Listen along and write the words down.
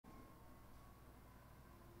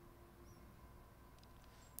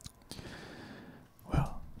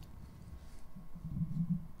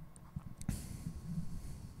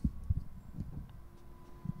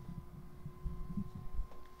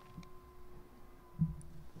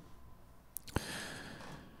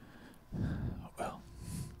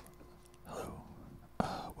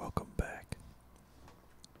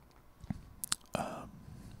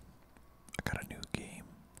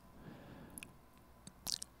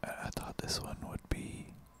this one would be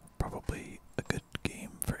probably a good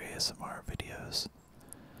game for ASMR videos.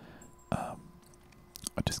 I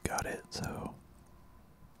just got it, so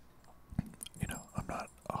I'm not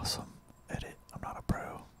awesome at it. I'm not a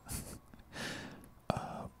pro.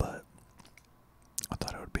 But I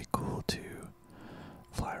thought it would be cool to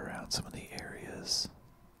fly around some of the areas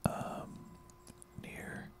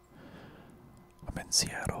near. I'm in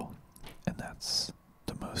Seattle, and that's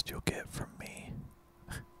the most you'll get from me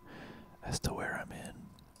as to where I'm in.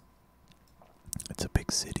 It's a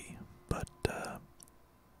big city, but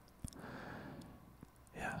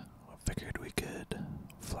yeah, I figured we could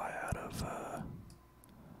fly out of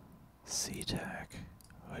SeaTac,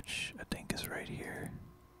 which I think is right here.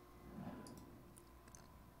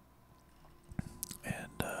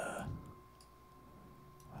 And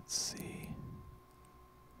let's see.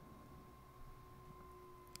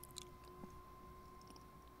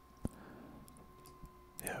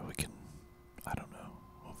 Yeah, we can, I don't know,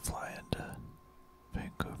 we'll fly into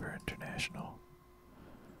Vancouver International.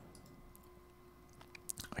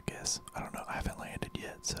 I guess. I don't know, I haven't landed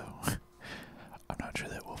yet, so I'm not sure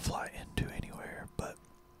that we'll fly into anywhere, but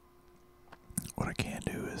what I can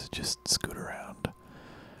do is just scoot around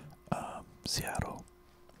Seattle.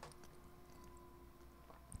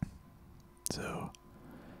 So,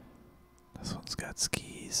 this one's got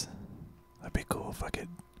skis. That'd be cool if I could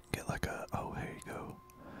get like oh, here you go,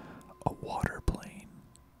 a water plane.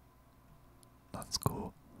 That's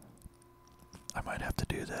cool. I might have to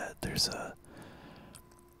do that. There's I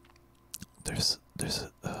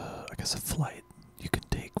guess a flight you can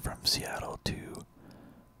take from Seattle to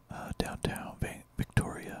downtown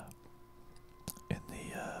Victoria in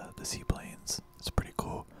the seaplanes. It's pretty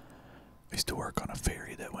cool. I used to work on a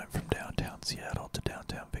ferry that went from downtown Seattle to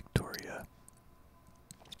downtown Victoria,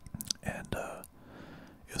 and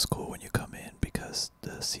it was cool when you come in because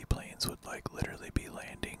the seaplanes would like literally be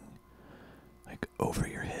landing like over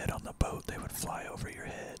your head on the boat. They would fly over your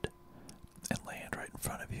head and land right in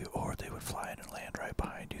front of you, or they would fly in and land right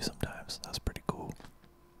behind you sometimes. That's pretty cool.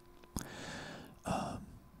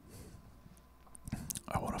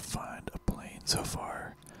 I want to find a plane. So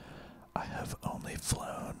far, I have only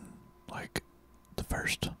flown like the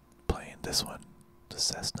first plane, this one, the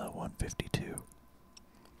Cessna 152.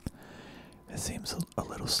 It seems a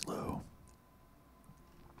little slow,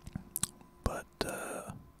 but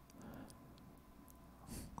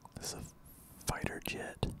this is a fighter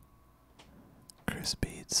jet. Cruise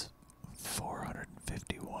speed's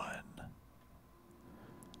 451.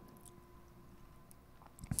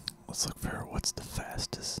 Let's look for what's the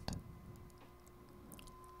fastest.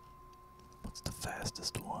 What's the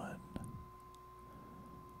fastest one?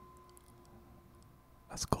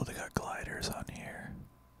 That's cool, they got gliders on here.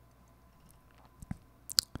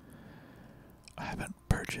 I haven't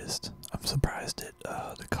purchased. I'm surprised at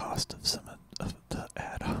the cost of some of the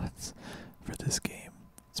add-ons for this game.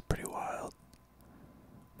 It's pretty wild.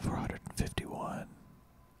 451.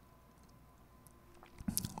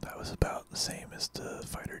 That was about the same as the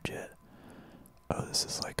fighter jet. Oh, this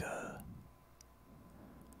is like a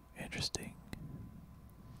interesting.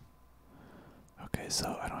 Okay,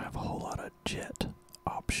 so I don't have a whole lot of jet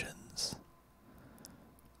options.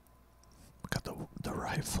 We got the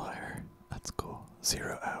Wright Flyer. That's cool.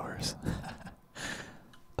 0 hours.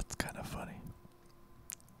 That's kind of funny.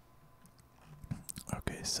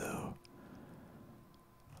 Okay, so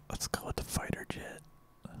let's go with the fighter jet.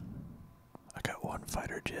 I got one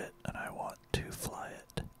fighter jet and I want to fly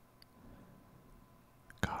it.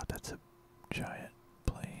 God, that's a giant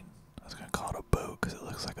plane. I was gonna call it a boat because it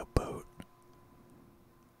looks like a boat.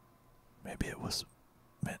 Maybe it was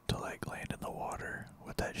meant to like land in the water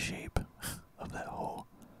with that shape of that hole.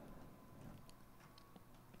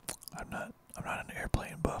 I'm not an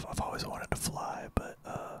airplane buff. I've always wanted to fly, but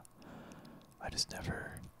I just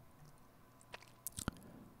never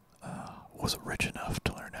wasn't rich enough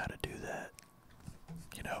to learn how to do that.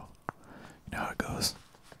 You know how it goes.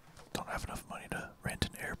 Don't have enough money to rent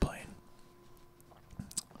an airplane.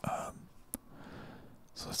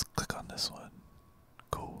 So let's click on this one.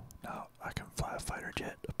 Cool. Now I can fly a fighter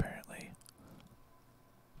jet apparently.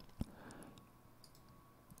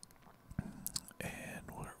 And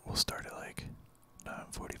we'll start at like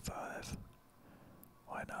 9:45.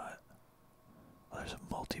 Why not? Oh, there's a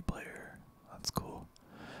multiplayer. That's cool.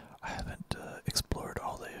 I haven't explored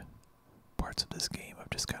all the parts of this game. I've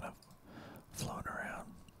just kind of flown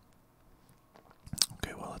around.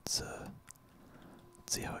 Okay, well let's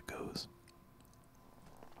see how it goes.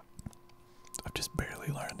 I've just barely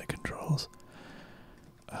learned the controls.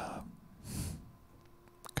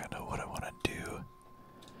 Kind of what I want to do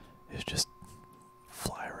is just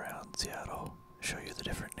fly around Seattle, show you the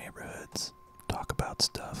different neighborhoods, talk about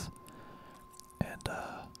stuff, and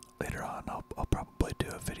later on I'll probably do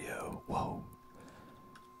a video. Whoa!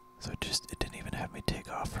 So it didn't even have me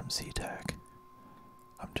take off from SeaTac.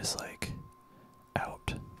 I'm just like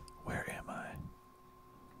out. Where am I?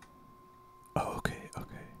 Oh, okay,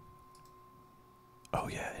 okay. Oh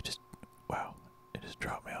yeah, wow, it just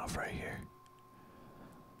dropped me off right here.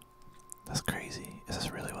 That's crazy. Is this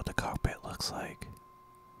really what the cockpit looks like?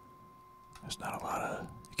 There's not a lot of,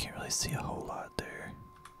 you can't really see a whole lot there.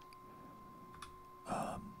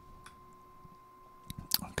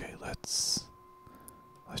 Okay, let's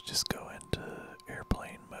just go into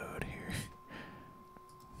airplane mode here.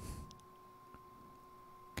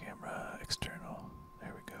 Camera external.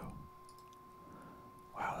 There we go.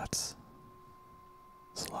 Wow, there's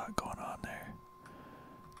a lot going on there.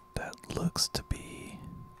 That looks to be,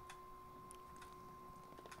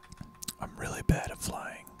 I'm really bad at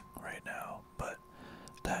flying right now, but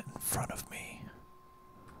that in front of me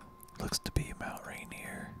looks to be Mount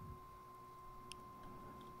Rainier.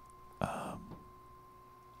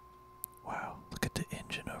 Wow, look at the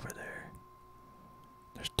engine over there.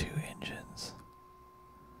 There's two engines.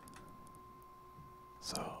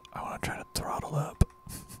 So I want to try to throttle up.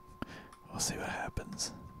 We'll see what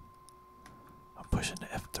happens. I'm pushing to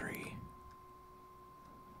F3.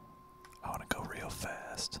 I want to go real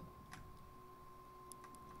fast.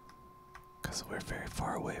 Because we're very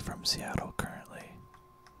far away from Seattle currently.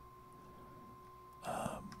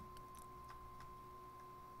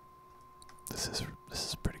 This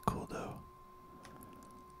is pretty cool though.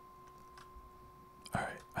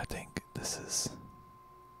 Alright, I think this is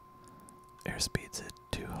airspeed's at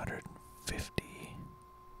 250,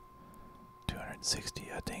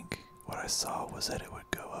 260. I think what I saw was that it would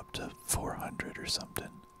go up to 400 or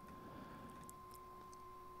something.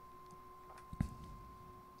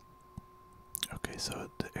 Okay, so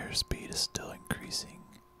the airspeed is still increasing.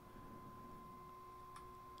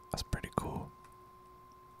 That's pretty cool.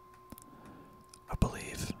 I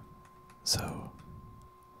believe. So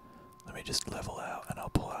let me just level out and I'll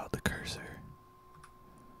pull out the cursor.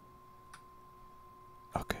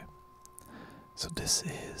 Okay. So this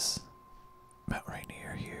is Mount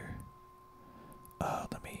Rainier here.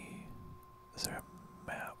 Is there a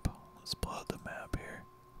map? Let's pull out the map here.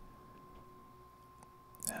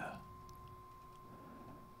 Yeah.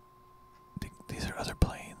 These are other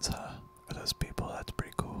planes, huh? Are those people? That's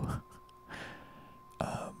pretty cool.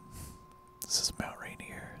 This is Mount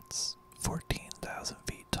Rainier. It's 14,000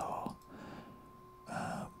 feet tall.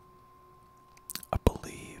 I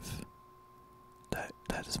believe that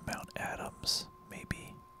is Mount Adams,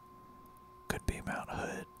 maybe. Could be Mount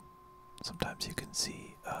Hood. Sometimes you can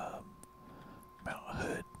see Mount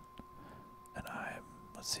Hood. And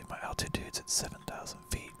let's see, my altitude's at 7,000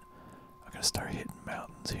 feet. I'm gonna start hitting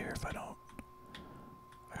mountains here if I don't.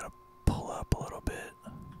 I gotta pull up a little bit.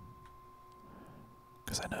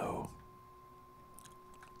 Because I know.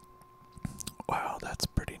 Wow, that's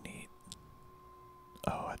pretty neat.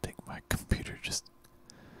 Oh, I think my computer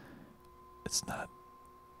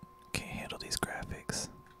can't handle these graphics.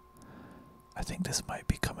 I think this might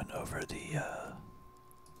be coming over the, hang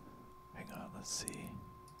on, let's see.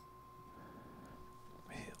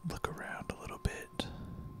 Let me look around a little bit.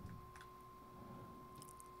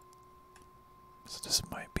 So this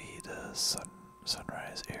might be the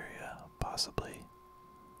sunrise area, possibly.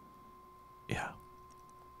 Yeah.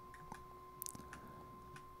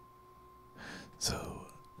 So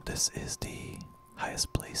this is the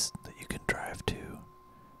highest place that you can drive to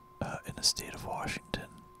in the state of Washington,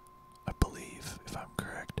 I believe, if I'm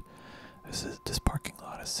correct. This parking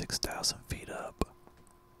lot is 6,000 feet up.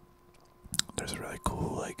 There's a really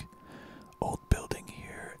cool like old building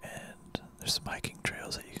here, and there's some hiking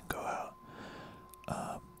trails that you can go out.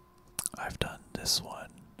 I've done this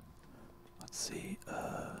one. Let's see.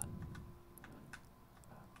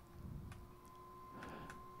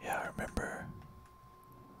 Yeah, I remember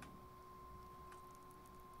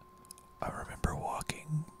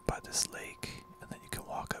walking by this lake, and then you can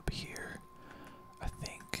walk up here. I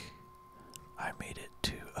think I made it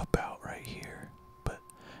to about right here, but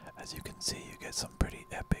as you can see, you get some pretty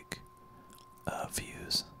epic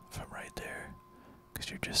views from right there, because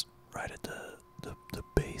you're just right at the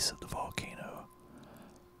base of the volcano.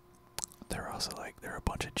 There are a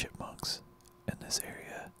bunch of chipmunks in this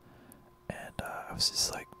area, and I was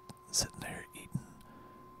just like sitting there eating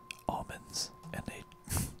almonds, and they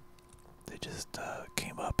just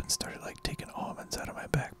came up and started like taking almonds out of my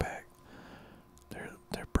backpack.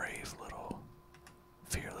 They're brave little,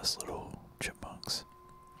 fearless little chipmunks.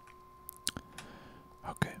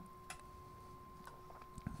 Okay.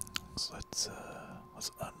 So let's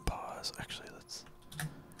unpause. Actually, let's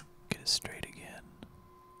get it straight again.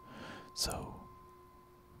 So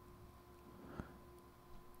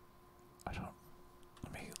I don't.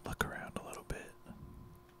 Let me look around a little bit.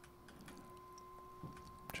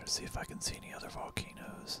 Try to see if I can see any other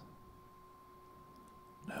volcanoes.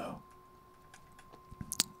 No.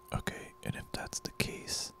 Okay, and if that's the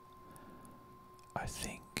case, I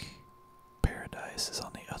think Paradise is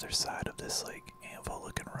on the other side of this like anvil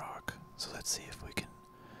looking rock. So let's see if we can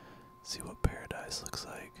see what Paradise looks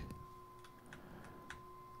like.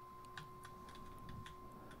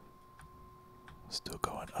 Still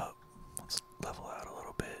going up. Let's level out a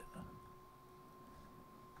little bit.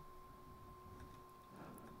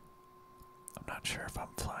 I'm not sure if I'm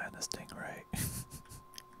flying this thing right.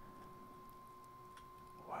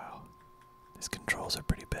 Wow. These controls are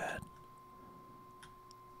pretty bad.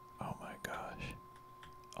 Oh my gosh.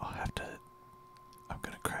 I'll have to. I'm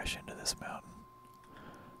gonna crash into this mountain.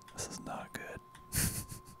 This is not good.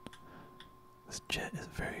 This jet is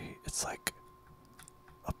very. It's like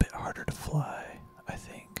a bit harder to fly, I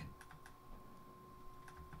think.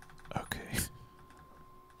 Okay.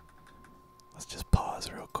 Let's just pause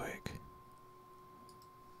real quick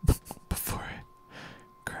before I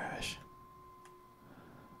crash.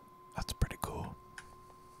 That's pretty cool.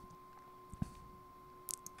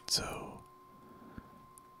 So,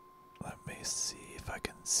 let me see if I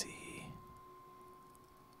can see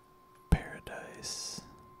Paradise.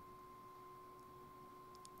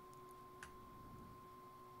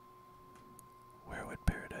 Where would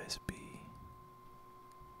Paradise be?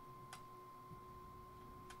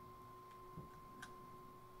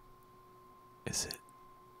 Is it?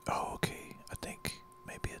 Oh, okay. I think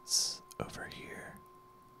maybe it's over here.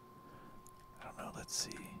 I don't know. Let's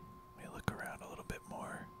see. Let me look around a little bit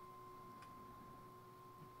more.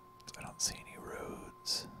 I don't see any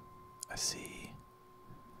roads. I see.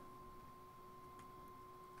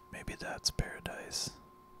 Maybe that's Paradise.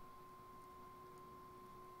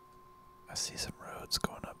 I see some roads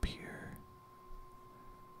going up here.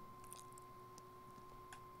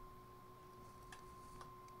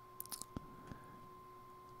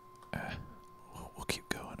 We'll keep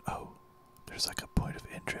going. Oh, there's like a point of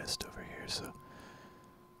interest over here, so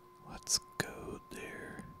let's go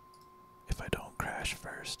there. If I don't crash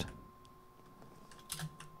first.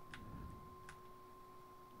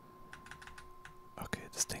 Okay,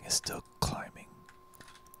 this thing is still climbing.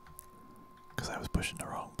 Because I was pushing the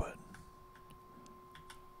wrong button.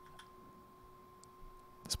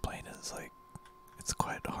 This plane is like, it's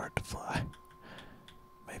quite hard to fly.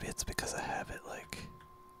 Maybe it's because I have it like,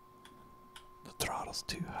 the throttle's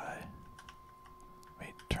too high. Let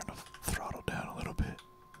me turn the throttle down a little bit.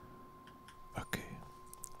 Okay,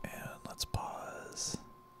 and let's pause.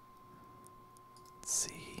 Let's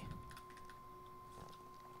see.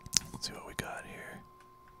 Let's see what we got here.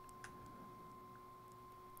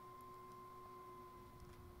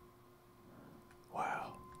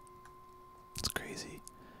 Wow. It's crazy.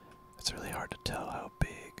 It's really hard to tell how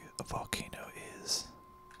big a volcano is.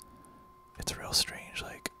 It's real strange,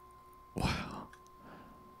 like, wow.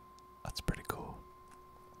 That's pretty cool.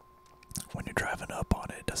 When you're driving up on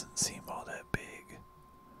it, it doesn't seem all that big.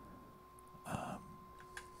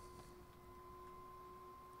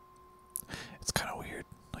 It's kind of weird,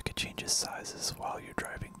 like it changes sizes while you're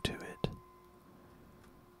driving to it.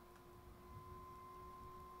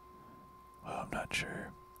 Well, I'm not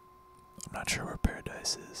sure. I'm not sure where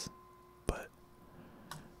Paradise is, but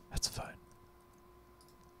that's fine.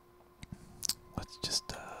 Let's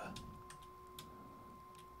just,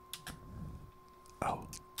 oh,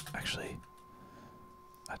 actually,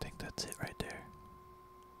 I think that's it right there.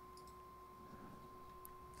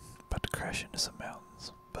 About to crash into some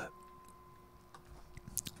mountains, but,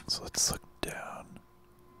 so let's look down.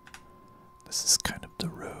 This is kind of the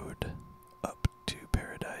road up to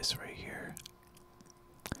Paradise right here.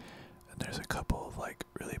 And there's a couple of like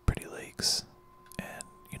really pretty lakes, and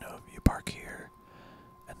you know, you park here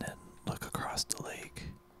and then look across the lake,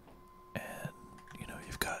 and you know,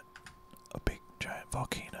 you've got a big giant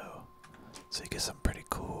volcano, so you get some pretty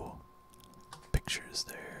cool pictures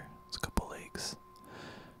there. There's a couple lakes,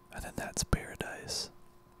 and then that's Paradise.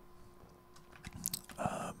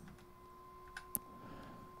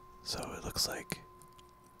 So it looks like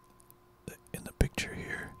in the picture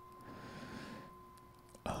here,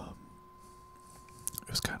 it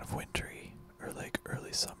was kind of wintry, or like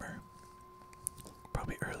early summer.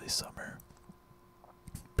 Probably early summer,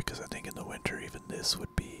 because I think in the winter even this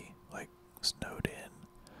would be like snowed in.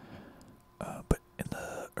 But in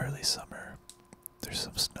the early summer, there's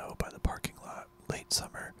some snow by the parking lot. Late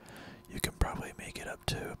summer, you can probably make it up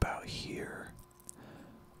to about here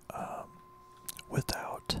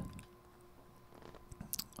without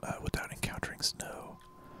without encountering snow.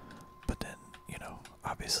 But then, you know,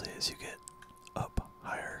 obviously as you get up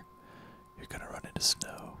higher, you're gonna run into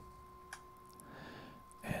snow.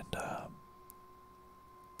 And I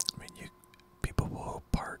mean, people will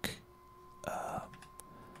park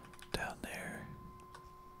down there.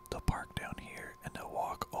 They'll park down here and they'll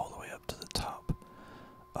walk all the way up to the top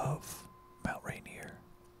of Mount Rainier.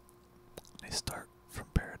 They start from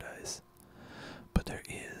Paradise, but there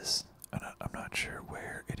is, and I'm not sure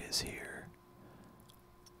where it is here,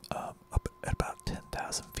 up at about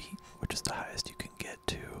 10,000 feet, which is the highest you can get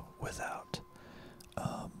to without,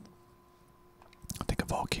 I think a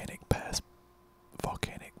volcanic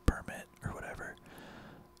permit or whatever.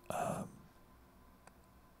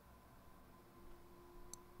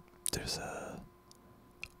 There's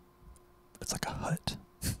it's like a hut,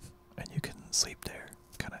 and you can sleep there,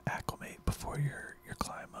 kind of acclimate before your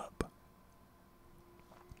climb up.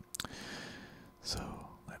 So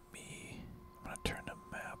I'm gonna turn the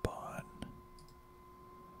map on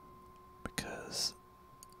because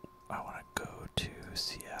I want to go to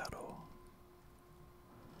Seattle.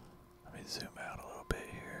 Let me zoom out a little bit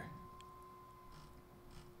here.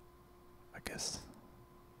 I guess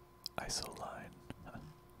Isoline.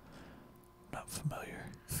 Not familiar.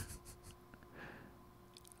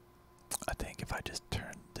 I think if I just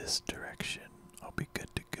turn this direction, I'll be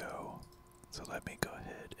good to go. So let me go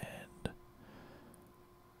ahead and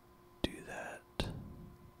do that.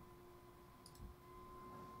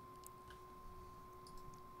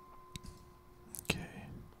 Okay.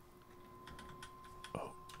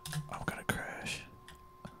 Oh, I'm gonna crash.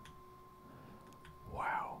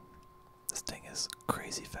 Wow. This thing is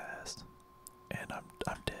crazy fast. And I'm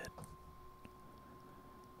dead.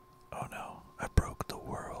 Oh no, I broke the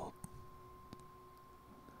world.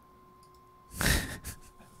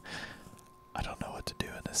 I don't know what to do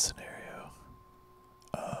in this scenario.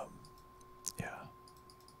 Yeah.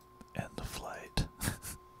 End the flight.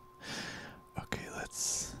 Okay,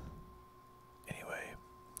 anyway,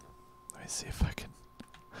 let me see if I can.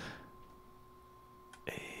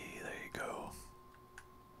 Hey, there you go.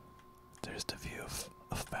 There's the view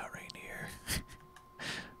of Mount Rainier.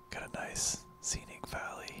 Got a nice scenic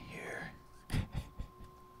valley here.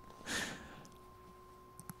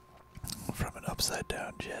 From an upside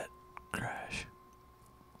down jet crash.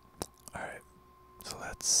 Alright, so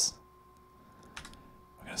we're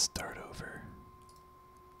gonna start over.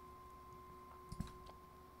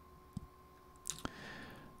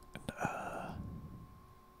 And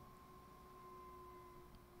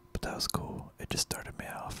but that was cool. It just started me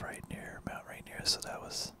off right near Mount Rainier, so that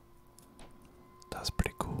was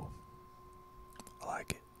pretty cool. I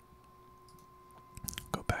like it.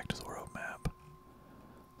 Go back to the world map.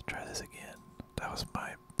 Try this again. That was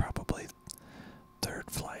my probably third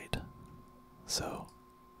flight, so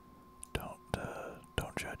don't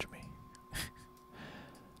judge me.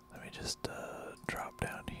 Let me just drop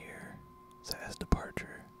down here. As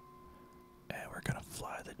departure, and we're gonna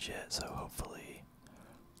fly the jet. So hopefully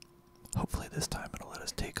this time it'll let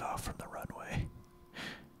us take off from the runway.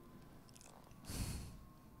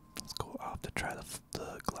 Let's go. I'll have to try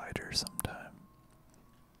the glider sometime.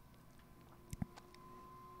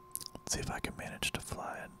 Let's see if I can manage to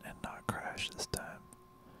fly and not crash this time.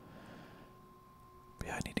 But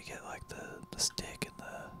yeah, I need to get like the stick and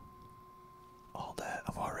all that.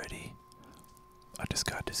 I just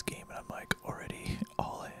got this game and I'm like already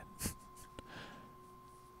all in.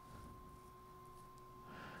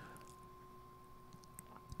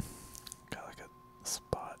 Got like a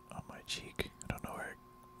spot on my cheek. I don't know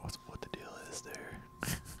what the deal is there.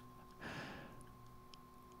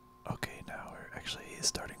 Okay, now we're actually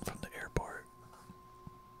starting from the airport.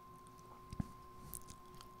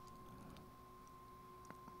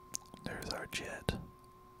 There's our jet.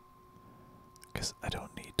 Guess I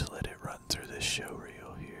don't need to let it run through this show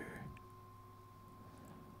reel here.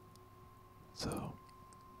 So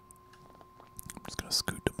I'm just gonna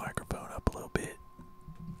scoot the microphone up a little bit.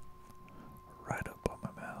 Right up on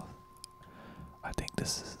my mouth. I think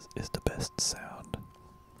this is the best sound.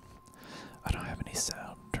 I don't have any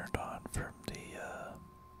sound turned on from the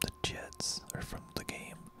jets or from the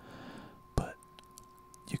game, but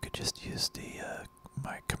you could just use the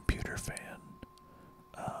my computer fan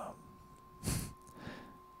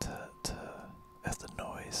to as the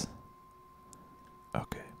noise.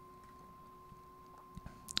 Okay.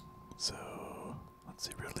 So let's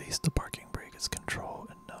see. Release the parking brake is control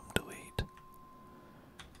and num delete.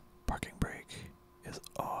 Parking brake is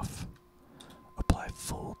off. Apply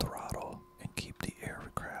full throttle and keep the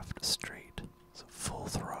aircraft straight. So full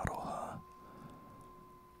full throttle, huh?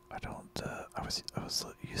 I don't, I was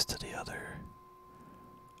used to the other.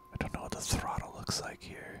 I don't know what the throttle looks like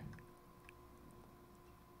here.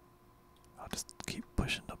 I'll just keep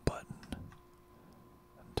pushing the button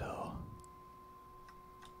until.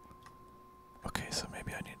 Okay, so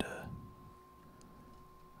maybe I need to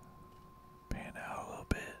pan out a little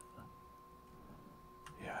bit.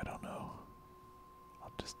 Yeah, I don't know.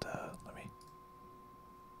 I'll just, let me.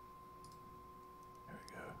 There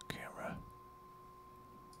we go. Camera.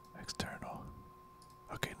 External.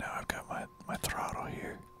 Okay, now I've got my throttle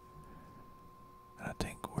here. And I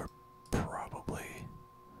think we're probably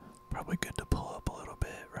good to pull up a little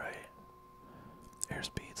bit, right?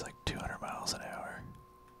 Airspeed's like 200 miles an hour.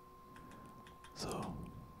 So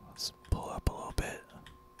let's pull up a little bit.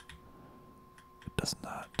 It does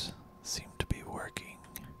not seem to be working.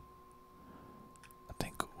 I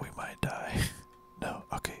think we might die. No,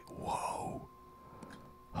 okay, whoa.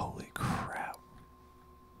 Holy crap.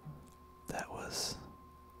 That was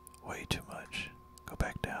way too much. Go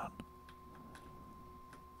back down.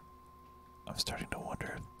 I'm starting to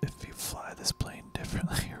wonder if you fly this plane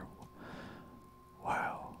differently or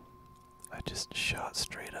wow. I just shot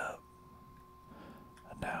straight up.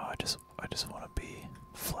 And now I just want to be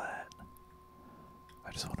flat.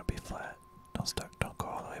 I just want to be flat. Don't go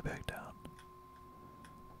all the way back down.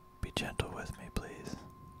 Be gentle with me, please.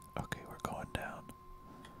 Okay, we're going down.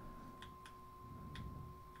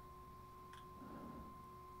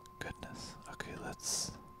 Goodness. Okay,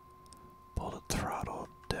 let's pull the throttle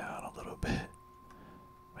down a little bit.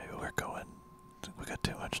 Maybe we got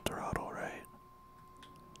too much throttle, right?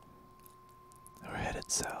 We're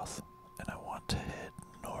headed south, and I want to head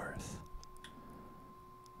north.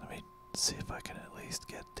 Let me see if I can at least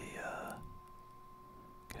get get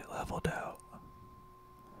it leveled out.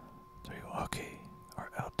 Okay, our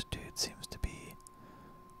altitude seems to be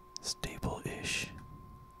stable-ish.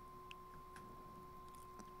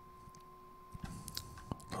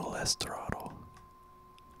 A little less throttle.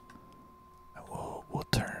 And we'll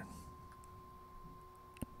turn.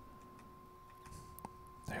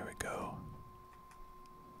 There we go.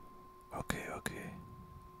 Okay, okay.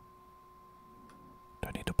 Do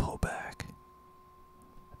I need to pull back?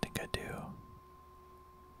 I think I do.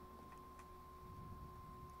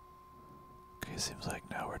 Okay, seems like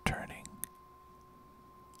now we're turning.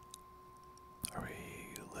 Are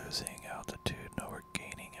we losing altitude? No, we're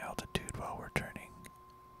gaining altitude while we're turning.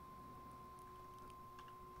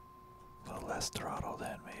 A little less throttle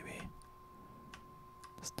then, maybe.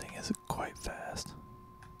 This thing isn't quite fast.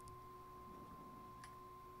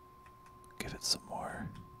 Give it some more.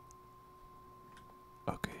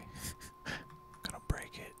 Okay. Gonna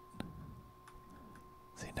break it.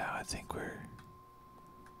 See, now I think we're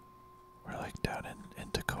like down in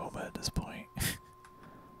Tacoma at this point.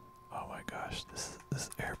 Oh my gosh, this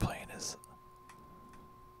airplane is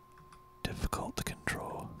difficult to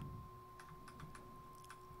control.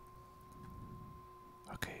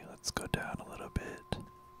 Okay, let's go down a little bit.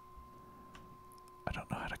 I don't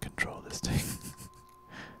know how to control this thing.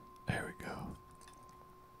 There we go.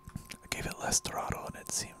 I gave it less throttle and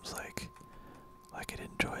it seems like it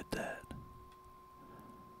enjoyed that.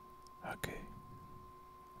 Okay.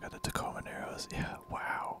 Got the Tacoma Narrows. Yeah,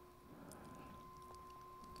 wow.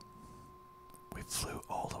 We flew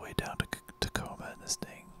all the way down to Tacoma in this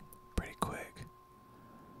thing pretty quick.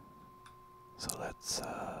 So let's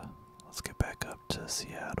get back up to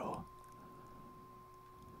Seattle.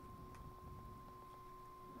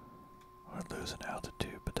 We're losing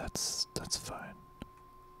altitude, but that's fine.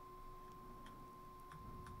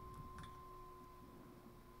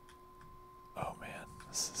 Oh man,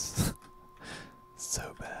 this is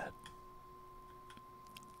so bad.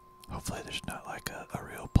 Hopefully there's not like a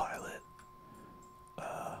real pilot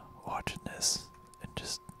watching this and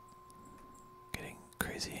just getting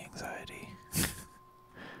crazy anxiety.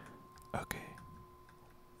 Okay.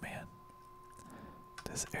 Man,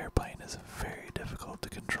 this airplane is very difficult to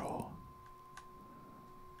control.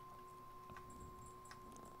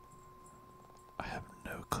 I have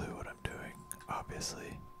no clue what I'm doing,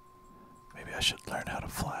 obviously. Maybe I should learn how to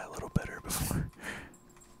fly a little better before.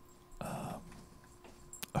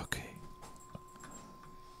 Okay.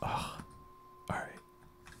 Oh, alright.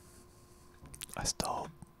 I stalled.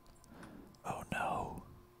 Oh no.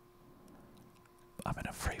 I'm in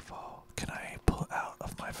a free fall. Can I pull out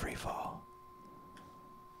of my free fall?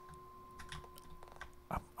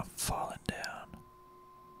 I'm falling down.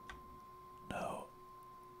 No.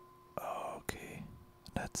 Oh, okay.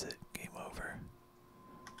 That's it. Game over.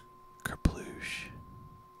 Kerploosh.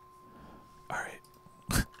 Alright.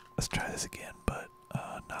 Let's try this again, but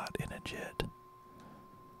not in a jet.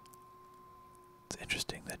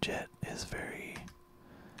 jet is very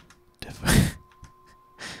different.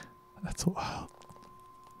 That's wild.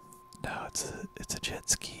 No, it's a jet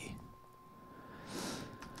ski.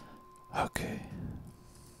 Okay.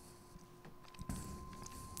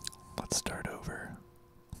 Let's start over.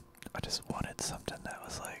 I just wanted something that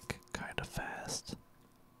was like kind of fast.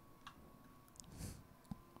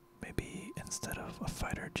 Maybe instead of a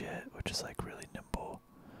fighter jet, which is like really nimble,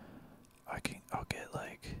 I'll get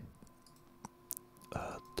like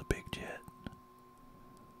the big jet.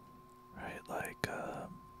 Right, like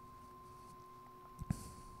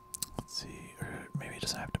let's see, or maybe it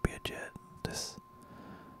doesn't have to be a jet. This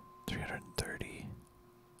 330.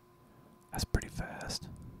 That's pretty fast.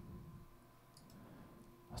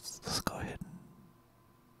 Let's go ahead and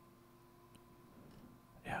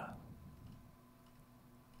yeah.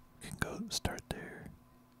 We can go start there.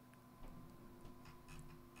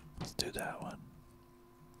 Let's do that one.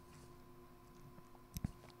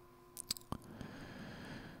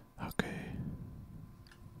 Okay.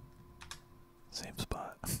 Same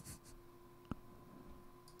spot.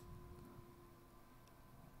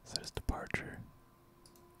 Set as departure.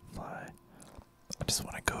 Fly. I just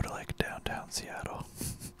want to go to like downtown Seattle.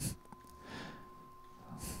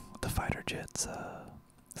 The fighter jets,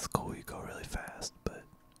 it's cool. You go really fast, but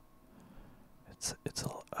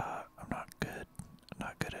I'm not good. I'm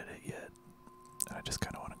not good at it yet. And I just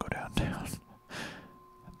kind of want to go downtown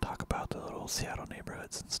and talk about the little Seattle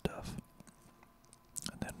neighborhoods and stuff.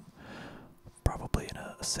 And then probably in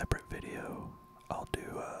a separate video, I'll do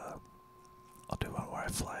one where I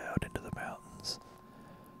fly out into the mountains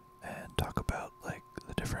and talk about like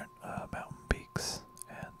the different mountain peaks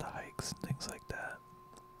and the hikes and things like that.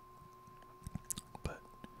 But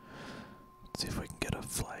let's see if we can get a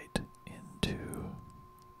flight into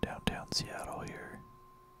downtown Seattle here.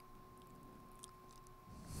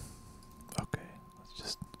 Okay, let's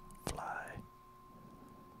just fly.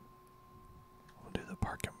 We'll do the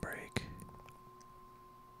park and brake.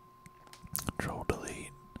 Control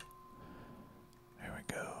delete. There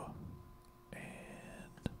we go.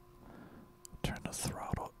 And turn the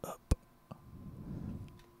throttle up.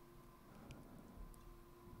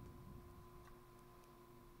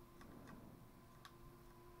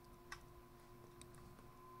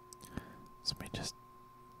 So let me just,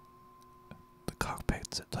 the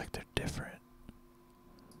cockpits, it's like they're different.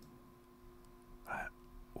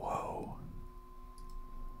 Whoa.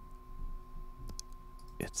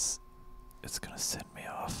 It's gonna send me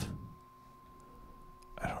off.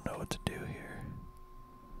 I don't know what to do here.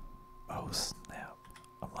 Oh snap.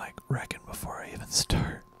 I'm like wrecking before I even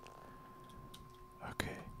start.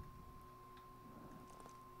 Okay.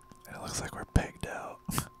 And it looks like we're pegged out.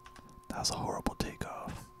 That was a horrible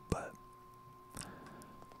takeoff, but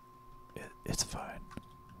it's fine.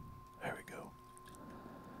 There we go.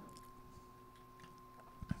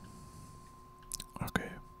 Okay.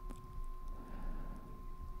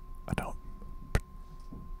 I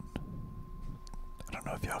don't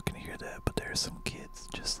know if y'all can hear that, but there's some kids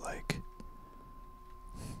just like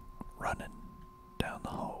running down the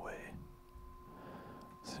hallway.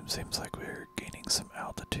 Seems like we're gaining some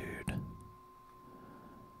altitude.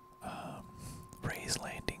 Raise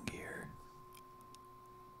landing gear.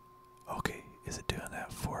 Okay, is it doing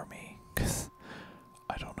that for me? Cause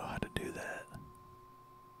I don't know how to do that.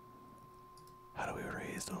 How do we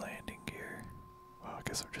raise the landing gear? Well, I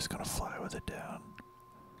guess we're just gonna fly with it down.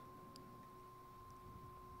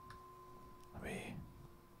 Let me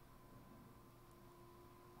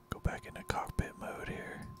go back into cockpit mode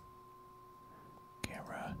here.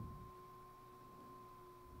 Camera.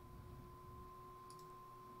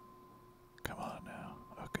 Come on now.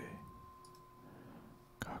 Okay.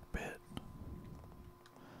 Cockpit.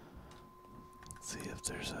 Let's see if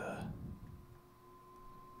there's a...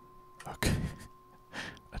 Okay.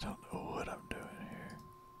 I don't know what I'm doing here.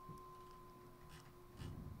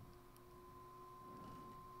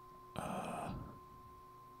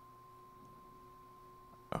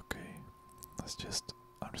 Okay.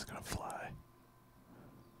 I'm just gonna fly.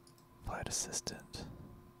 Flight assistant.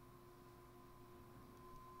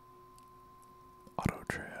 Auto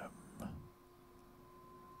trim.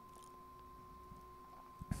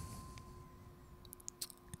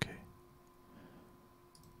 Okay.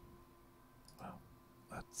 Well,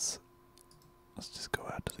 let's just go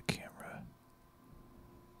out to the camera.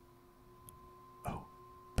 Oh,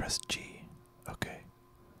 press G. Okay.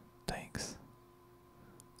 Thanks.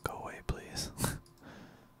 Go away, please.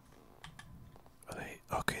 Are they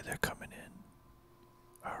okay? They're coming in.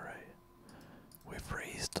 All right. We've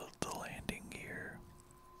raised the landing gear.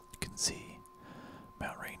 You can see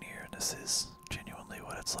Mount Rainier, and this is genuinely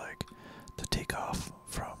what it's like to take off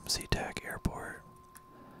from SeaTac Airport.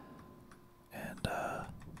 And,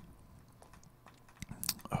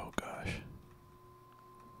 oh gosh.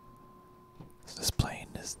 So this plane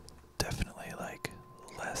is definitely like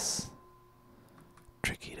less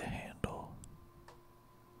tricky to handle.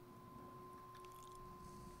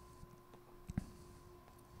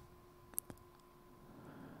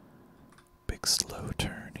 Big slow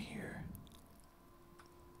turn here.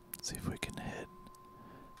 See if we can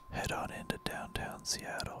head on into downtown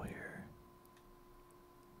Seattle here.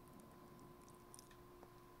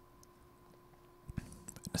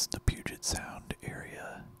 This is the Puget Sound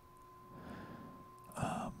area.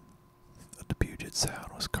 The Puget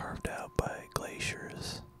Sound was carved out by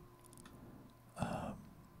glaciers.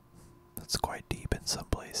 That's quite deep in some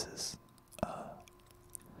places.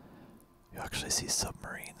 You actually see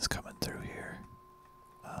submarines coming through here,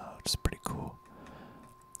 which is pretty cool.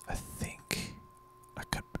 I think,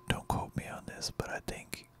 don't quote me on this, but I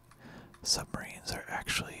think submarines are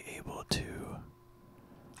actually able to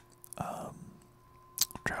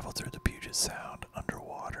travel through the Puget Sound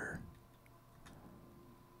underwater,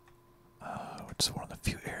 which is one of the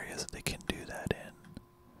few areas that they can do that in.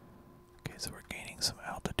 Okay, so we're gaining some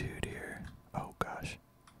altitude here. Oh gosh,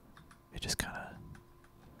 it just kind of,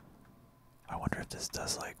 I wonder if this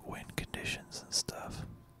does like wind conditions and stuff,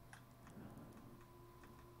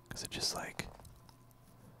 because it just like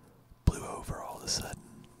blew over all of a sudden.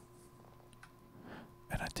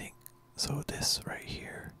 And I think, so this right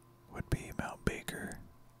here would be Mount Baker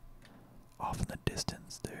off in the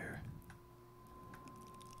distance there.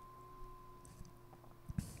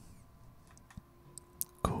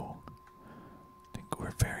 Cool. I think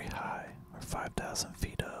we're very high. We're 5,000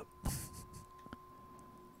 feet up.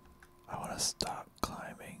 I want to stop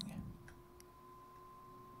climbing.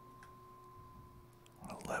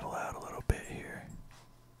 I want to level out a little bit here.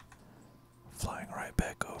 Flying right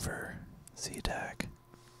back over SeaTac.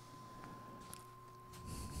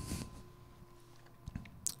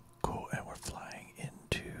 Cool, and we're flying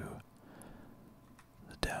into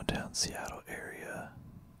the downtown Seattle area.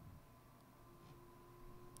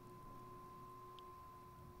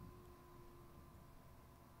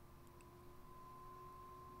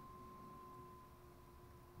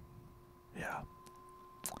 Yeah.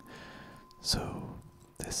 So,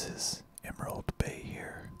 this is Emerald Bay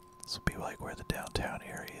here. This will be like where the downtown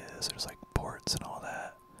area is. There's like ports and all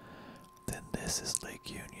that. Then this is Lake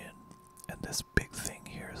Union. And this big thing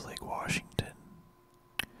here is Lake Washington.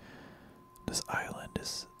 This island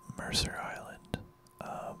is Mercer Island.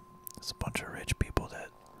 There's a bunch of rich people that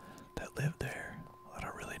live there. A lot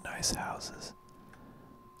of really nice houses.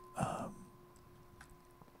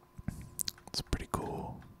 It's pretty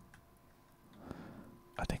cool.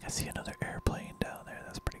 I think I see another airplane down there.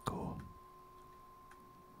 That's pretty cool.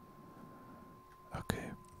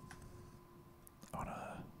 Okay. I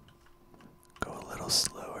wanna go a little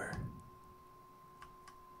slower.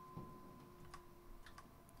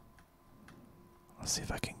 Let's see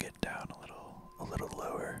if I can get down a little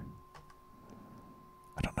lower.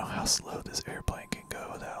 I don't know how slow this airplane can go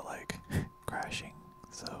without like crashing,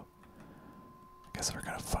 so I guess we're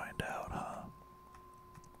gonna find out, huh?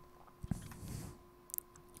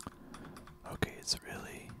 Okay, it's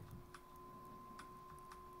really,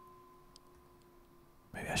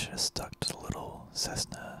 maybe I should have stuck to the little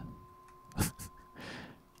Cessna.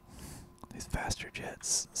 These faster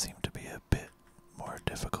jets seem to be a bit more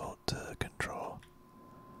difficult to control.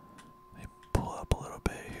 Let me pull up a little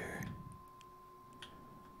bit here.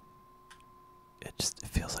 It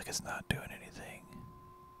feels like it's not doing anything.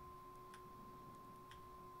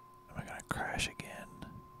 Am I gonna crash again?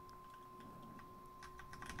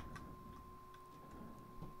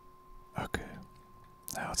 Okay,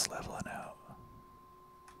 now it's leveling out.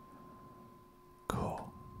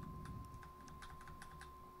 Cool.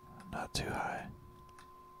 Not too high.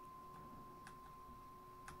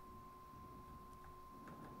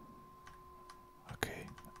 Okay,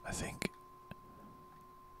 I think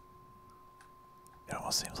it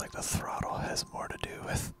almost seems like the throttle has more to do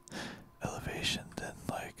with elevation than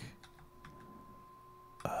like,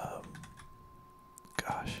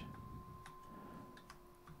 gosh.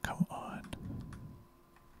 Come on.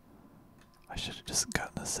 I should have just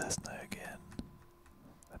gotten the Cessna again.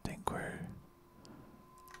 I think we're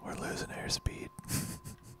losing airspeed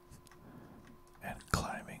and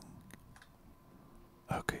climbing.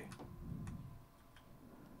 Okay.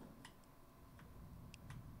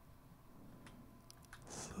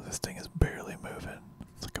 So this thing is barely moving.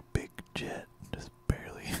 It's like a big jet, just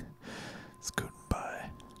barely scooting by.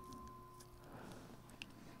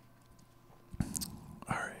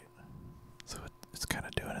 Alright. So it's kind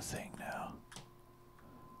of doing a thing now.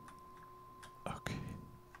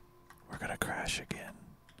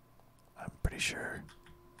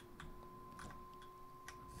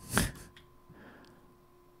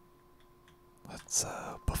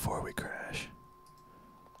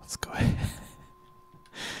 go ahead.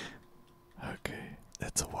 Okay,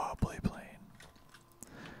 it's a wobbly plane.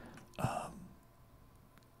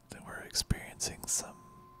 Then we're experiencing some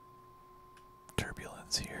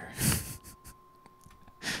turbulence here.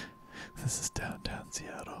 This is downtown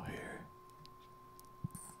Seattle here.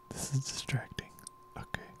 This is distracting.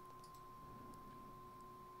 Okay.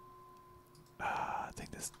 I think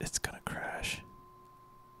it's gonna crash.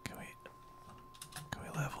 Can we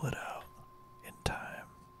level it out in time?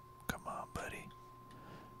 Come on, buddy.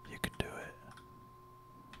 You can do it.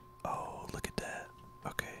 Oh, look at that.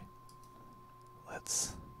 Okay.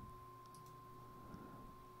 Let's.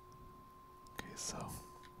 Okay, so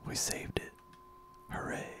we saved it.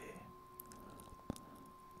 Hooray.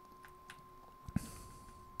 You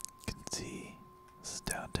can see this is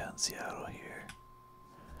downtown Seattle here.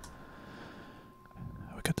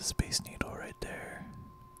 We got the Space Needle right there.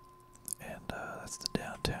 And that's the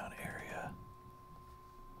downtown area.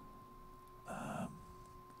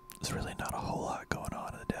 There's really not a whole lot going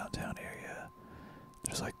on in the downtown area.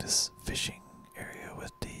 There's like this fishing area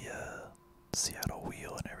with the Seattle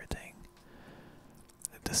wheel and everything.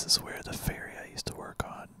 This is where the ferry I used to work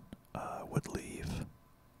on would leave.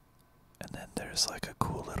 And then there's like a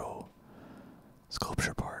cool little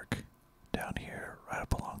sculpture park down here right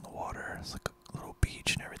up along the water. It's like a little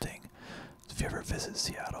beach and everything. If you ever visit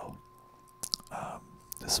Seattle,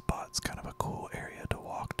 this spot's kind of a cool area to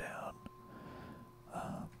walk down.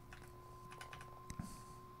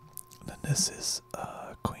 And then this is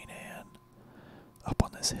Queen Anne up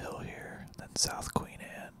on this hill here, then South Queen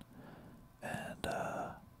Anne, and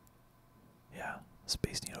yeah,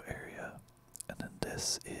 Space Needle area, and then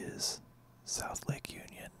this is South Lake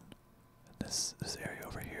Union, and this area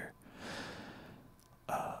over here.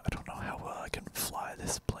 I don't know how well I can fly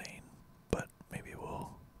this plane, but maybe we'll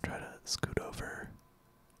try to scoot over.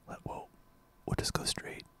 Well, we'll just go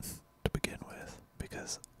straight to begin with,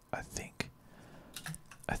 because I think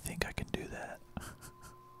I can do that.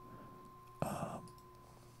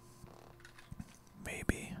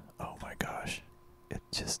 Maybe. Oh my gosh. It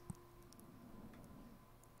just.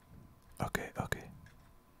 Okay.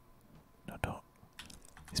 No, don't.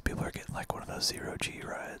 These people are getting like one of those zero-G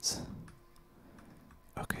rides.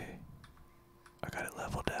 Okay. I got it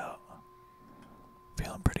leveled out.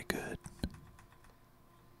 Feeling pretty good.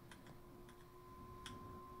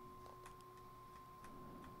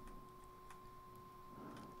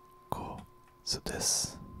 Cool. So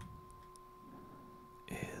this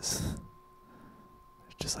is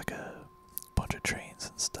just like a bunch of trains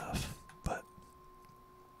and stuff, but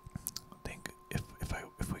I think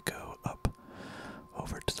if we go up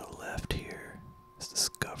over to the left here, is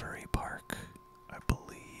Discovery Park, I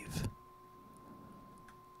believe.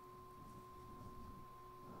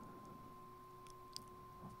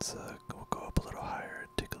 We'll go up a little higher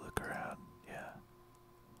and take a look around. Yeah.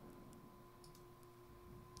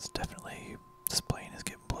 It's definitely, this plane is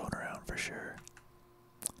getting blown around for sure.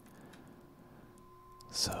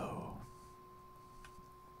 So,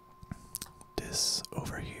 this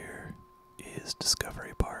over here is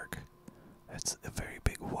Discovery Park. It's a very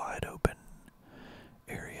big, wide open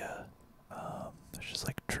area. There's just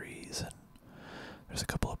like trees, and there's a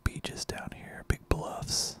couple of beaches down here, big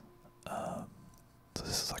bluffs. So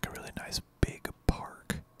this is like a really nice big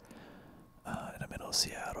park in the middle of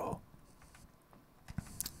Seattle.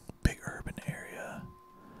 Big urban area.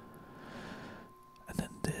 And then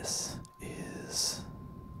this is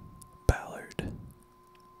Ballard.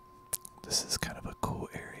 This is kind of a cool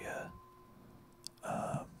area.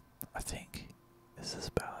 I think, is this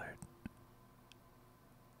Ballard?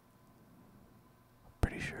 I'm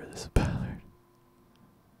pretty sure this is Ballard.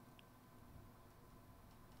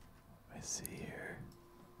 Let me see here.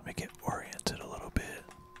 Let me get oriented a little bit.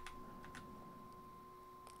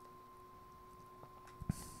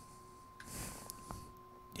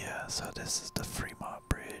 Yeah, so this is the Fremont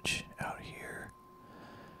Bridge out here.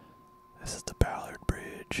 This is the Ballard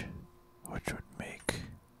Bridge, which would make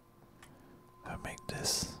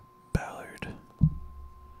this Ballard.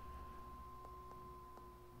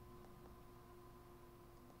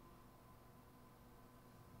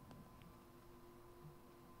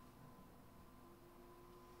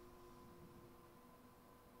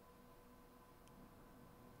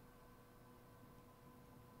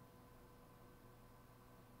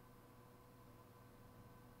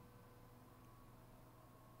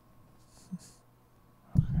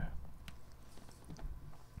 Okay.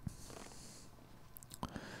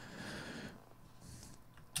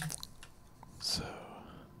 So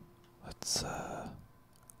let's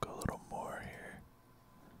go a little more here.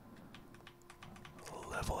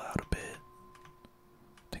 Level out a bit.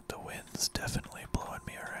 I think the wind's definitely blowing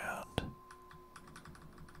me around.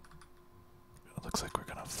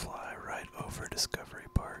 fly right over Discovery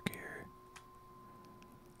Park here.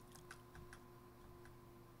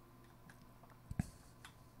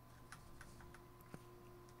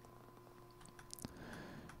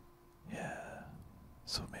 Yeah,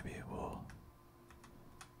 so maybe we'll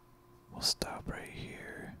stop right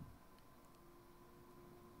here.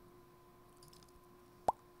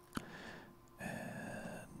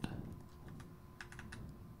 And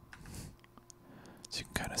so you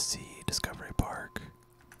can kind of see Discovery Park.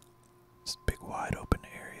 Just big wide open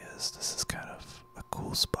areas. This is kind of a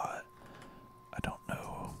cool spot. I don't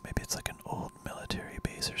know, maybe it's like an old military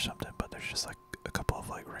base or something, but there's just like a couple of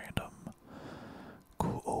like random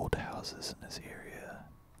cool old houses in this area.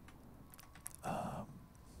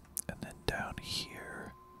 And then down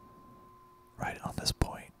here, right on this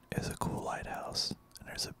point, is a cool lighthouse, and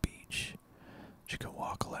there's a beach. You can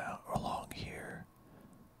walk along here,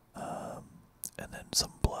 and then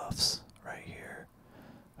some bluffs right here,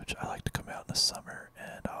 which I like to come out in the summer,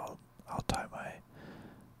 and I'll tie my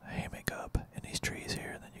hammock up in these trees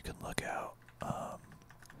here, and then you can look out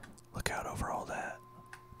over all that,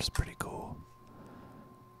 which is pretty cool.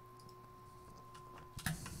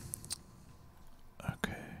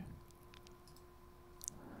 Okay,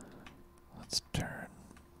 let's turn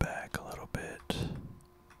back a little bit.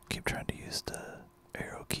 Keep trying to use the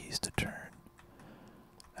arrow keys to turn,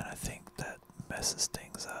 and I think that messes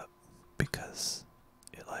things up because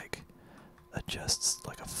it like adjusts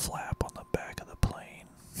like a flap on the back of the plane.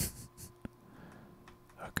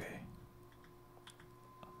 Okay.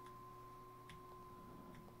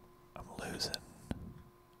 I'm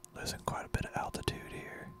losing quite a bit of altitude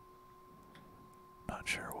here. Not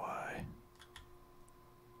sure why.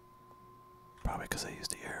 Probably because I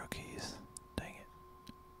used the arrow keys. Dang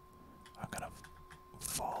it. I'm gonna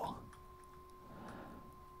fall.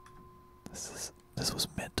 This was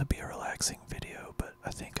meant to be a relaxing video, but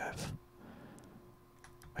I think I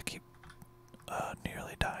keep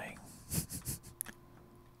nearly dying.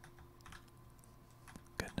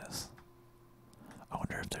 Goodness. I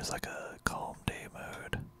wonder if there's like a calm day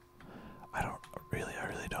mode. I really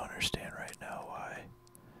don't understand right now why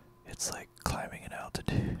it's like climbing in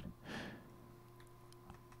altitude.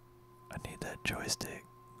 I need that joystick.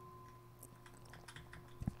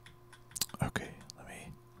 Okay, let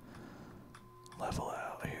me level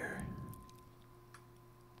out here.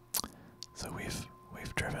 So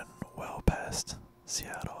we've driven well past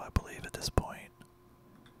Seattle, I believe, at this point.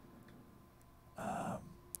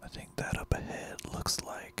 I think that up ahead looks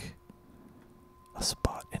like a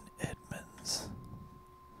spot in Edmonds.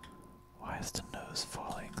 Why is the nose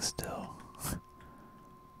falling still?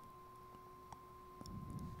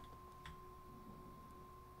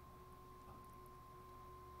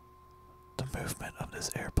 The movement of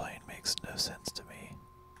this airplane makes no sense to me.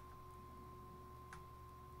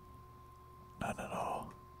 None at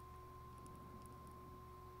all.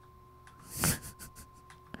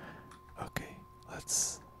 Okay, I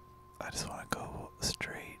just want to go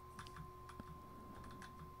straight.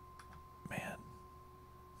 Man.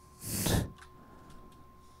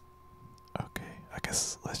 Okay, I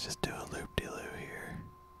guess let's just do a loop-de-loo here.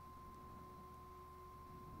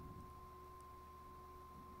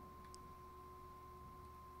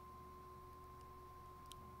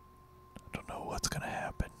 I don't know what's gonna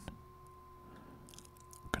happen.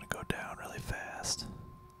 We're gonna go down really fast.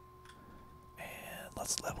 And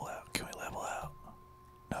let's level out. Can we level out?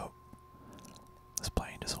 Nope. This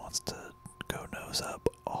plane just wants to go nose up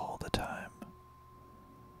all the time.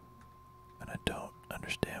 And I don't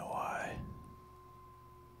understand why.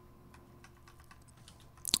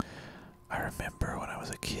 I remember when I was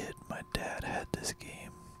a kid, my dad had this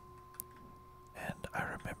game. And I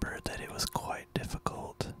remember that it was quite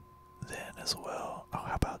difficult then as well. Oh,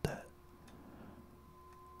 how about that?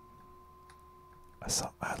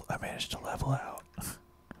 I managed to level out.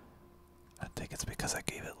 I think it's because I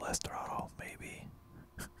gave it less throttle, maybe.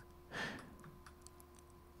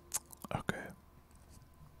 Okay.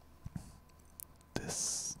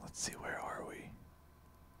 Let's see, where are we?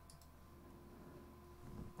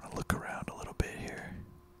 I'm gonna look around a little bit here.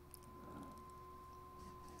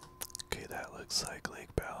 Okay, that looks like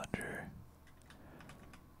Lake Ballinger.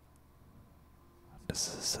 This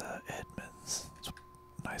is Edmonds. It's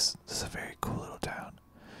nice. This is a very cool little town.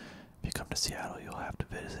 If you come to Seattle, you'll have to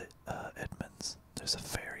visit Edmonds. There's a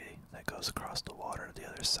ferry that goes across the water to the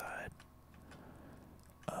other side.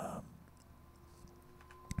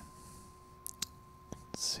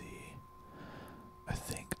 Let's see. I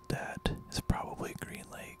think that is probably Green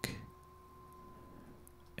Lake.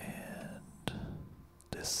 And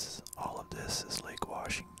all of this is Lake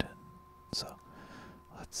Washington. So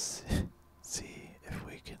let's see if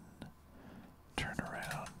we can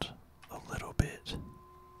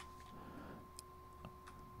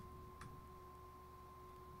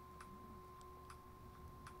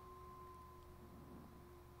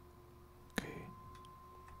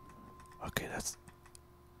Okay,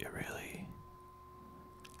 it really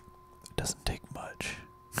doesn't take much.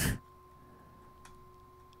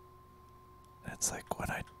 It's like when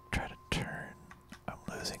I try to turn, I'm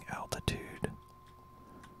losing altitude.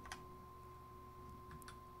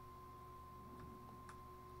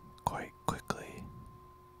 Quite quickly.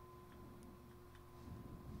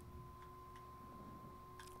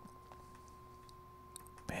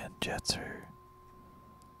 Man, jets are.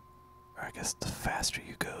 Or I guess the faster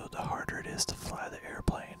you go, the harder it is to fly the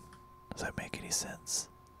airplane. Does that make any sense?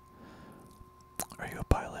 Are you a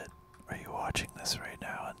pilot? Are you watching this right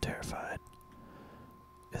now and terrified?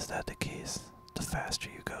 Is that the case? The faster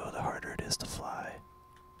you go, the harder it is to fly.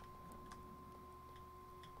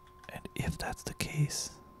 And if that's the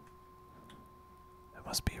case, it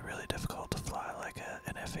must be really difficult to fly like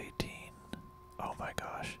an F-18. Oh my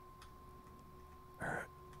gosh. Or,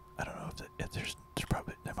 I don't know if there's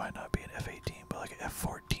probably, there might not be an F-18, but like an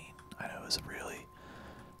F-14, I know is really,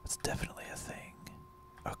 it's definitely a thing.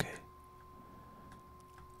 Okay.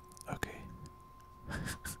 Okay.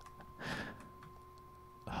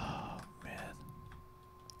 Oh man.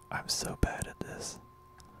 I'm so bad at this.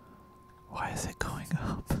 Why is it going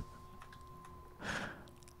up?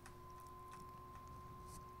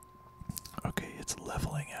 Okay, it's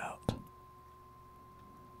leveling out.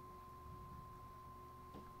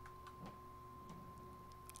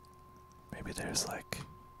 Maybe there's like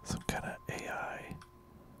some kind of AI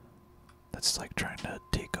that's like trying to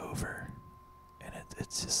take over, and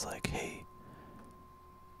it's just like, hey,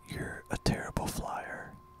 you're a terrible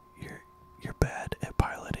flyer. You're bad at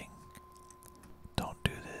piloting. Don't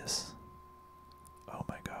do this. Oh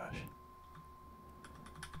my gosh.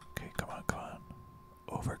 Okay, come on, come on.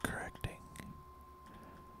 Overcorrecting.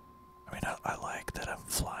 I mean, I like that I'm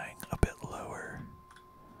flying a bit lower,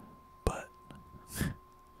 but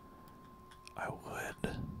I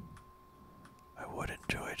would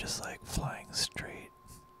enjoy just like flying straight.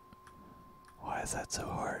 Why is that so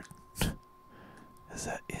hard?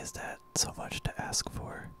 Is that so much to ask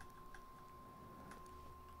for?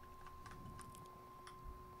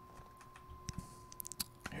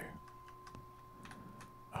 Here.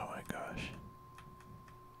 Oh my gosh.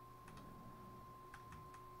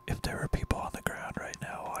 If there were people on the ground right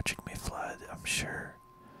now watching me fly, I'm sure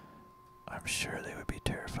they would be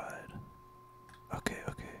terrified. Okay,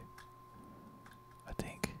 okay. I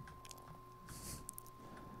think.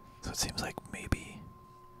 So it seems like maybe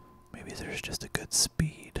there's just a good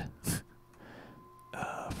speed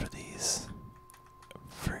for these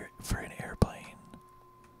for an airplane.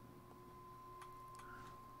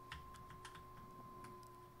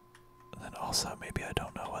 And then also maybe I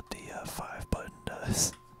don't know what the 5 button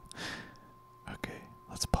does. Okay,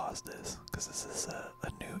 let's pause this because this is a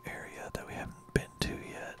new area that we haven't been to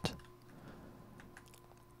yet.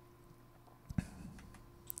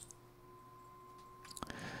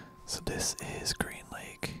 So this is Green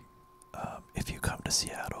Lake. If you come to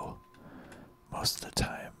Seattle, most of the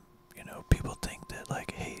time, you know, people think that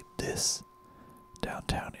like, hey, this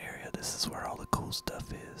downtown area, this is where all the cool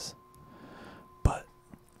stuff is. But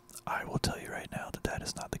I will tell you right now that that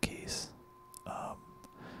is not the case.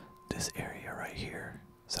 This area right here,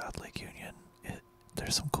 South Lake Union,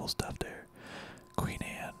 there's some cool stuff there. Queen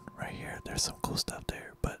Anne, right here, there's some cool stuff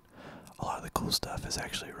there. But a lot of the cool stuff is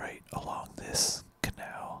actually right along this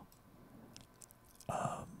canal.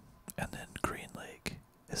 And then Green Lake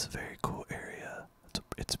is a very cool area.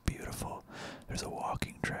 It's beautiful. There's a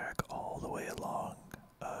walking track all the way along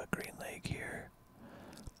Green Lake here.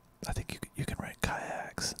 I think you can rent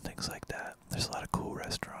kayaks and things like that. There's a lot of cool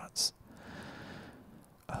restaurants.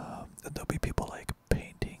 There'll be people like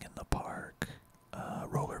painting in the park,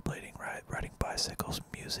 rollerblading, riding bicycles,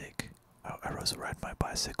 music. I was riding my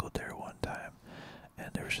bicycle there one time,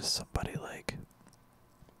 and there was just somebody like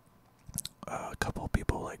a couple of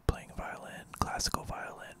people like playing violin, classical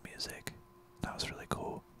violin music. That was really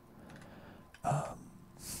cool.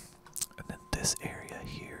 And then this area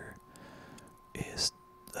here is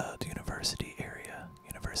the university area,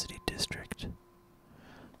 university district.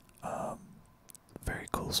 Very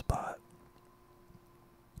cool spot.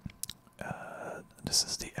 This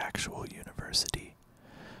is the actual university,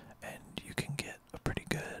 and you can get a pretty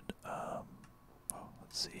good.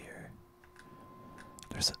 Let's see here.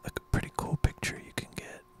 There's a pretty cool picture you can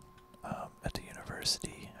get at the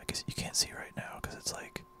university. I guess you can't see right now because it's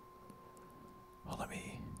like. Well, let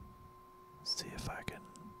me see if I can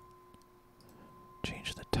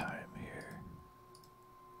change the time here.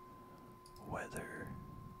 Weather.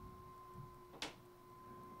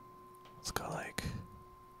 Let's go like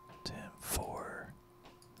 10, 4,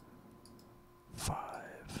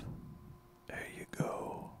 5. There you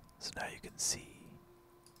go. So now you can see.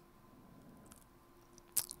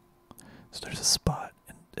 So there's a spot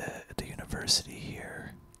at the university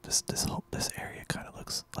here. This area kind of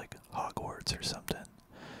looks like Hogwarts or something.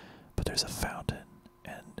 But there's a fountain,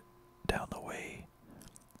 and down the way,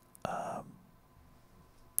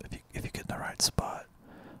 if you get in the right spot,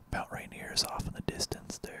 Mount Rainier is off in the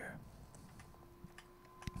distance there.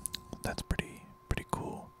 That's pretty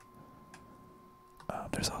cool.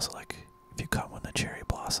 There's also like if you come when the cherry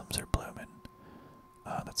blossoms are blooming,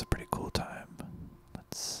 that's a pretty cool time.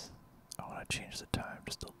 I want to change the time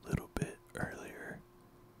just a little bit earlier.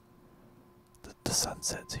 The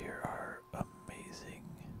sunsets here are amazing.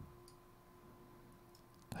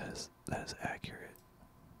 That is accurate.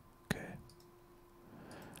 Okay.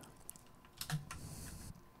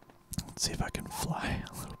 Let's see if I can fly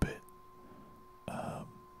a little bit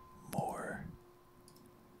more.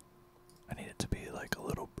 I need it to be like a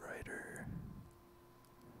little brighter.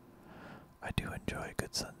 I do enjoy a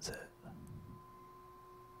good sunset.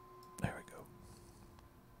 There we go.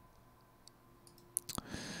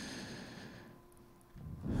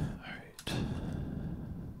 Alright.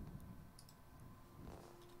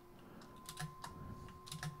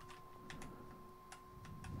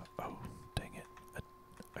 Oh, dang it.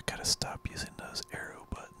 I gotta stop using those arrow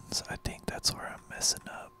buttons. I think that's where I'm messing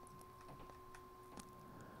up.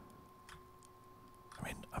 I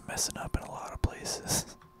mean, I'm messing up in a lot of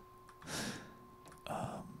places.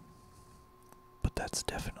 But that's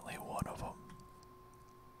definitely one of them.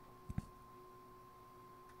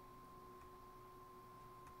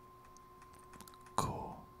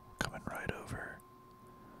 Cool. Coming right over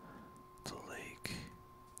the lake,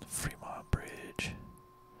 the Fremont Bridge.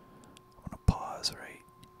 I'm gonna pause right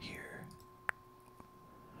here.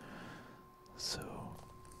 So,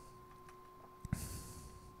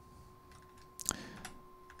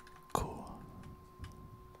 cool.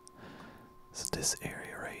 So this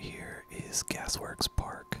area right here is Gasworks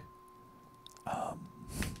Park.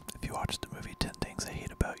 If you watched the movie 10 Things I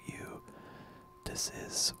Hate About You, this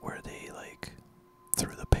is where they like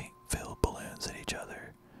threw the paint-filled balloons at each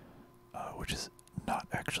other, which is not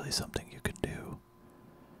actually something you can do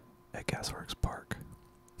at Gasworks Park.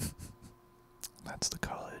 That's the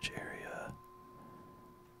college area.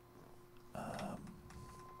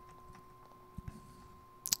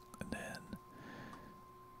 And then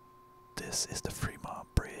this is the Fremont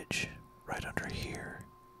Bridge right under here.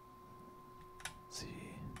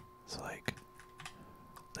 See, it's like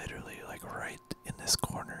literally like right in this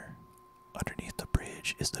corner underneath the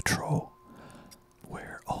bridge is the troll,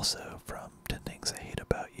 where also from 10 Things I Hate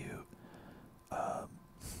About You,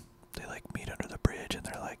 they like meet under the bridge and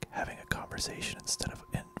they're like having a conversation instead of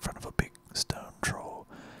in front of a big stone troll,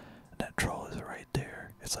 and that troll is right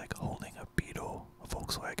there. It's like holding a Beetle, a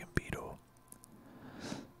Volkswagen Beetle.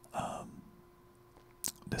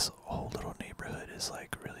 This whole little neighborhood is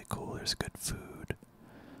like really cool. There's good food.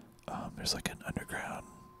 There's like an underground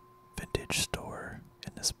vintage store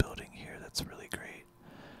in this building here that's really great.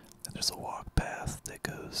 And there's a walk path that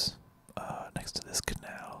goes next to this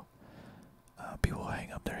canal. People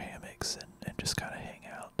hang up their hammocks and just kind of hang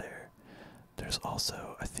out there. There's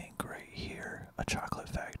also, I think right here, a chocolate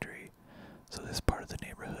factory. So this part of the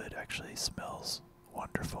neighborhood actually smells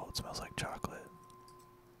wonderful. It smells like chocolate.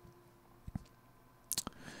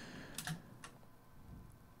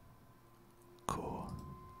 Cool.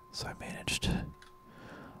 So I managed to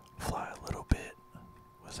fly a little bit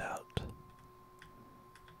without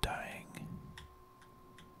dying.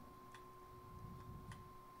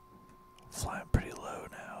 Flying pretty low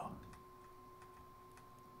now.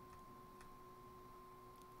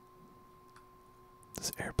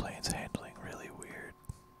 This airplane's handling really weird.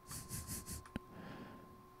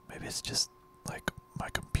 Maybe it's just like my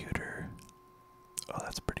computer. Oh,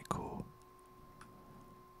 that's pretty cool.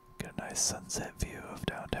 Get a nice sunset view of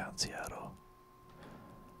downtown Seattle.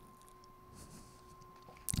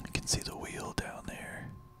 You can see the wheel down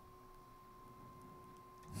there.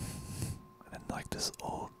 And then like this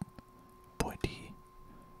old pointy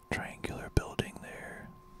triangular building there.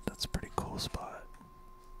 That's a pretty cool spot.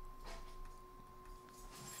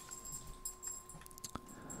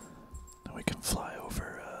 Then we can fly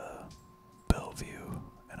over Bellevue,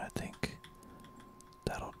 and I think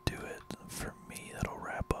that'll do it for me. That'll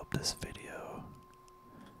wrap up this video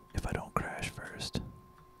if I don't crash first.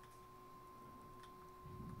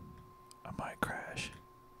 I might crash.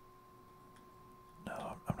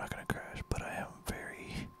 No, I'm not gonna crash, but I am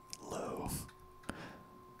very low.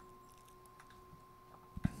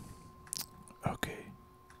 Okay.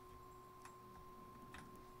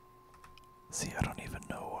 See, I don't even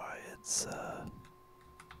know why it's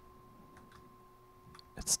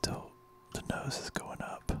still, nose is going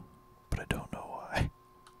up, but I don't know why.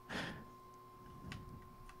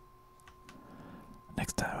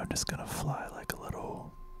 Next time I'm just gonna fly like a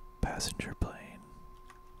little passenger plane.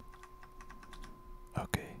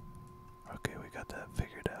 Okay, okay, we got that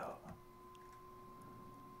figured out.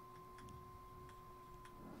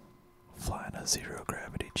 Flying a zero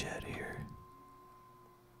gravity jet here.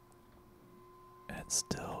 And it's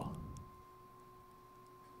still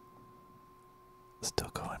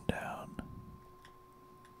going down.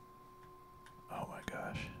 Oh my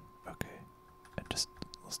gosh. Okay. And let's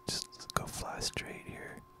just go fly straight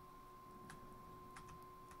here.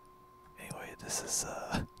 Anyway, this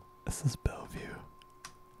is Bellevue.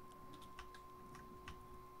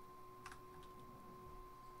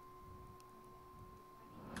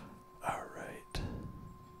 All right.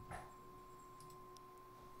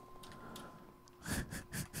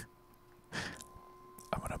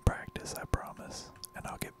 I'm gonna practice, I promise, and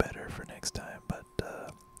I'll get better for next time. But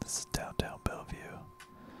this is downtown Bellevue.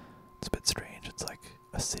 It's a bit strange. It's like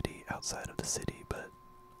a city outside of the city, but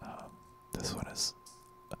this one is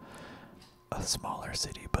a smaller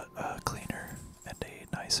city, but cleaner and a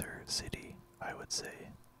nicer city, I would say.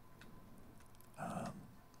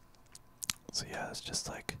 So yeah, it's just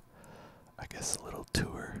like, I guess, a little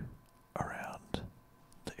tour around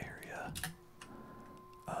the area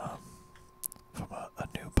from a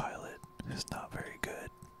new pilot who's not very good.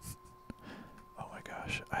 Oh my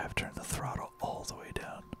gosh, I have turned the throttle all the way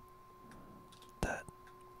down. That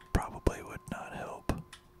probably would not help.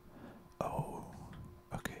 Oh,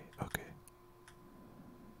 okay, okay.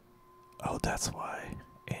 Oh, that's why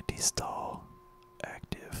anti-stall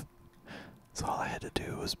active. So all I had to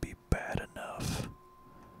do was be bad enough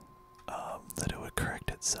that it would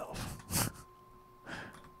correct itself.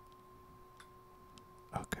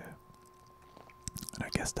 Okay. And I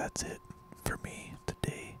guess that's it for me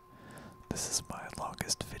today. This is my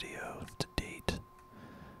longest video to date.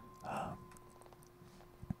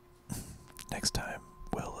 Next time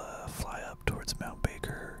we'll fly up towards Mount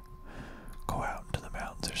Baker, go out into the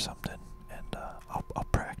mountains or something, and I'll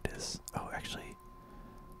practice. Oh, actually,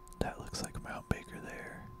 that looks like Mount Baker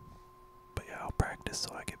there. But yeah, I'll practice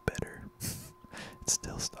so I get better. It's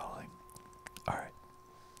still stalling.